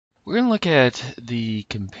We're going to look at the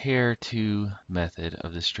compareTo method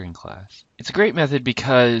of the string class. It's a great method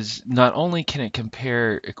because not only can it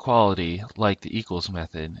compare equality like the equals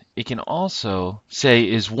method, it can also say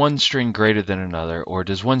is one string greater than another, or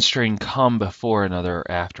does one string come before another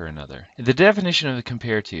or after another. The definition of the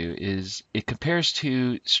compareTo is it compares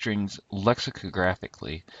two strings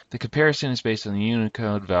lexicographically. The comparison is based on the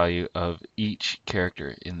Unicode value of each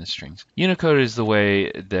character in the strings. Unicode is the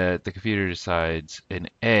way that the computer decides an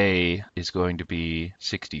A is going to be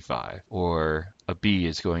 65 or a B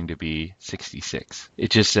is going to be 66.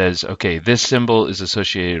 It just says, okay, this symbol is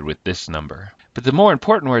associated with this number. But the more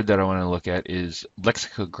important word that I want to look at is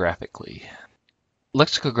lexicographically.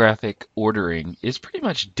 Lexicographic ordering is pretty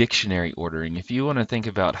much dictionary ordering. If you want to think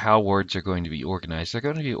about how words are going to be organized, they're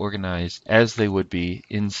going to be organized as they would be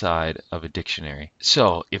inside of a dictionary.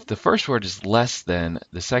 So if the first word is less than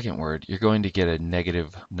the second word, you're going to get a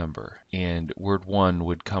negative number, and word 1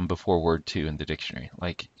 would come before word 2 in the dictionary,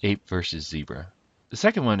 like ape versus zebra. The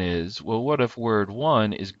second one is, well, what if word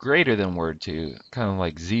 1 is greater than word 2, kind of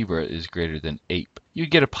like zebra is greater than ape?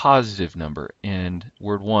 You'd get a positive number, and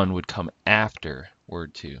word 1 would come after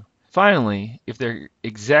word 2. Finally, if they're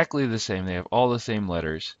exactly the same, they have all the same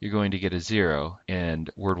letters, you're going to get a 0, and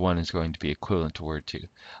word 1 is going to be equivalent to word 2.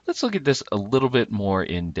 Let's look at this a little bit more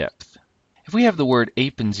in depth. If we have the word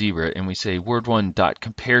ape and zebra and we say word 1 dot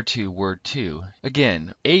compare to word 2,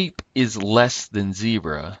 again, ape is less than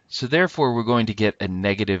zebra, so therefore we're going to get a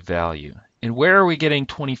negative value. And where are we getting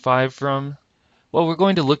 25 from? Well, we're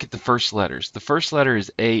going to look at the first letters. The first letter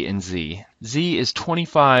is A and Z. Z is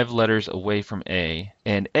 25 letters away from A,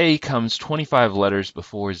 and A comes 25 letters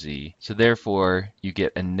before Z, so therefore you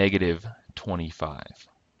get a negative 25.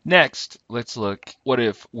 Next, let's look, what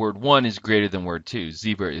if word 1 is greater than word 2?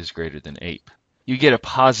 Zebra is greater than ape. You get a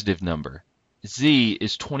positive number. Z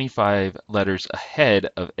is 25 letters ahead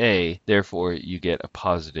of A, therefore you get a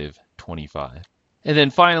positive 25. And then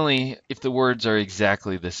finally, if the words are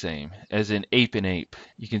exactly the same, as in ape and ape,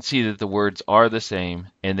 you can see that the words are the same,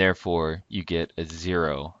 and therefore you get a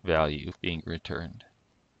 0 value being returned.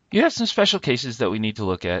 You have some special cases that we need to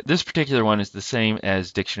look at. This particular one is the same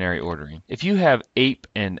as dictionary ordering. If you have ape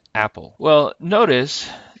and apple, well, notice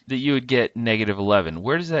that you would get negative 11.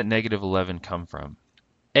 Where does that negative 11 come from?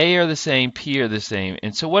 A are the same, P are the same,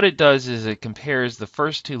 and so what it does is it compares the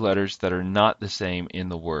first two letters that are not the same in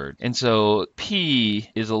the word. And so P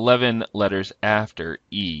is 11 letters after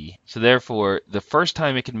E. So therefore, the first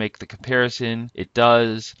time it can make the comparison, it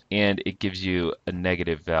does, and it gives you a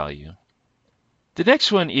negative value. The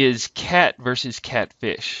next one is cat versus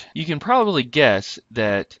catfish. You can probably guess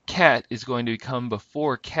that cat is going to come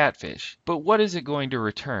before catfish, but what is it going to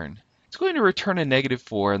return? It's going to return a negative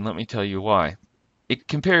 4, and let me tell you why. It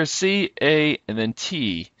compares C, A, and then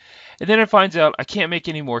T, and then it finds out I can't make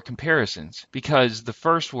any more comparisons because the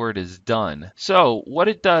first word is done. So what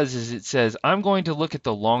it does is it says, I'm going to look at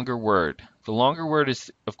the longer word. The longer word is,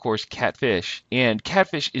 of course, catfish, and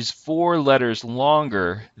catfish is 4 letters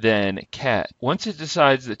longer than cat. Once it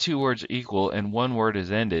decides that 2 words are equal and 1 word is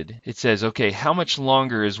ended, it says, okay, how much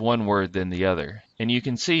longer is 1 word than the other? And you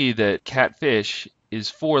can see that catfish is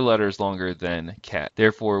 4 letters longer than cat.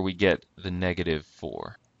 Therefore, we get the negative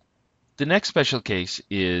 4. The next special case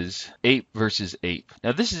is ape versus ape.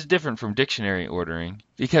 Now this is different from dictionary ordering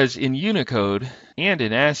because in Unicode and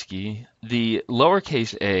in ASCII, the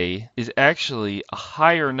lowercase a is actually a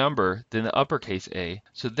higher number than the uppercase a.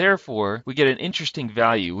 So therefore, we get an interesting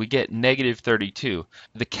value. We get negative 32.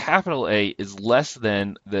 The capital A is less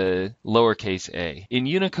than the lowercase a. In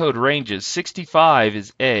Unicode ranges, 65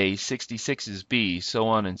 is A, 66 is B, so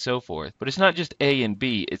on and so forth. But it's not just A and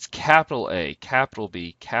B, it's capital A, capital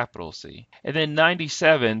B, capital C. And then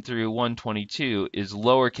 97 through 122 is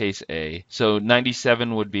lowercase a. So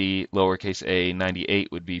 97 would be lowercase a,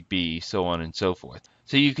 98 would be B, so on and so forth.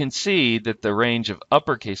 So you can see that the range of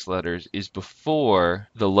uppercase letters is before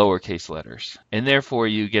the lowercase letters, and therefore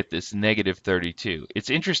you get this negative 32. It's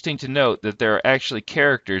interesting to note that there are actually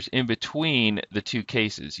characters in between the two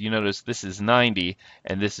cases. You notice this is 90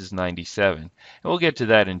 and this is 97. And we'll get to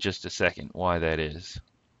that in just a second, why that is.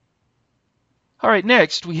 All right,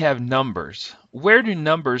 next we have numbers. Where do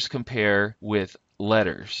numbers compare with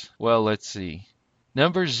letters? Well, let's see.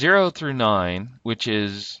 Numbers 0 through 9, which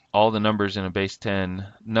is all the numbers in a base 10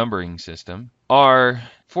 numbering system, are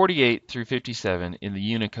 48 through 57 in the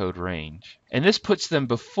Unicode range. And this puts them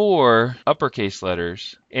before uppercase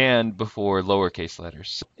letters and before lowercase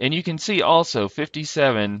letters. And you can see also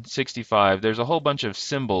 57, 65, there's a whole bunch of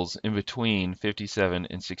symbols in between 57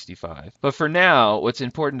 and 65. But for now, what's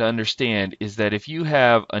important to understand is that if you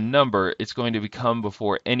have a number, it's going to come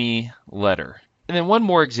before any letter. And then one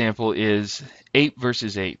more example is ape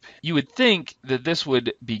versus ape. You would think that this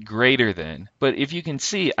would be greater than, but if you can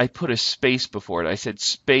see, I put a space before it. I said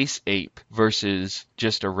space ape versus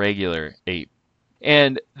just a regular ape.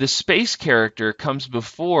 And the space character comes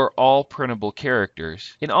before all printable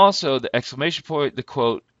characters. And also the exclamation point, the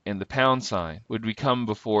quote, and the pound sign would become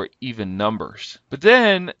before even numbers. But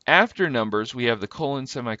then after numbers, we have the colon,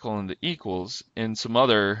 semicolon, the equals, and some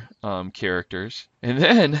other characters. And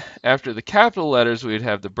then after the capital letters, we would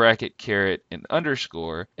have the bracket, caret, and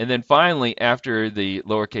underscore. And then finally, after the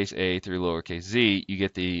lowercase a through lowercase z, you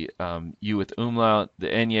get the U with umlaut, the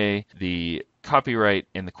enye, the copyright,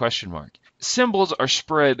 and the question mark. Symbols are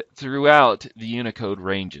spread throughout the Unicode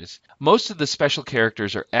ranges. Most of the special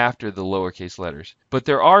characters are after the lowercase letters, but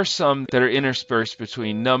there are some that are interspersed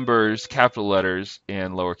between numbers, capital letters,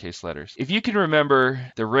 and lowercase letters. If you can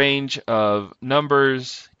remember the range of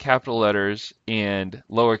numbers, capital letters, and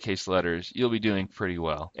lowercase letters, you'll be doing pretty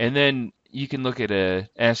well. And then you can look at a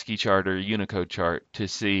ASCII chart or a Unicode chart to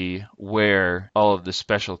see where all of the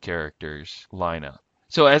special characters line up.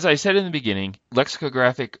 So as I said in the beginning,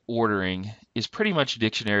 lexicographic ordering is pretty much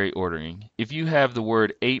dictionary ordering. If you have the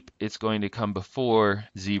word ape, it's going to come before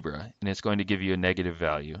zebra, and it's going to give you a negative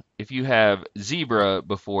value. If you have zebra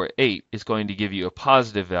before ape, it's going to give you a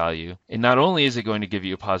positive value. And not only is it going to give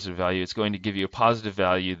you a positive value, it's going to give you a positive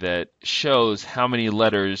value that shows how many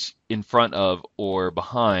letters in front of or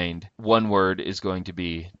behind one word is going to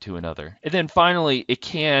be to another. And then finally, it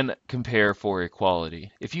can compare for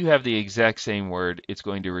equality. If you have the exact same word, it's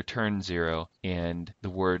going to return 0, and the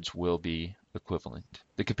words will be equivalent.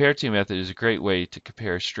 The compareTo method is a great way to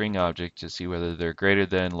compare string objects to see whether they're greater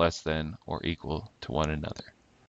than, less than, or equal to one another.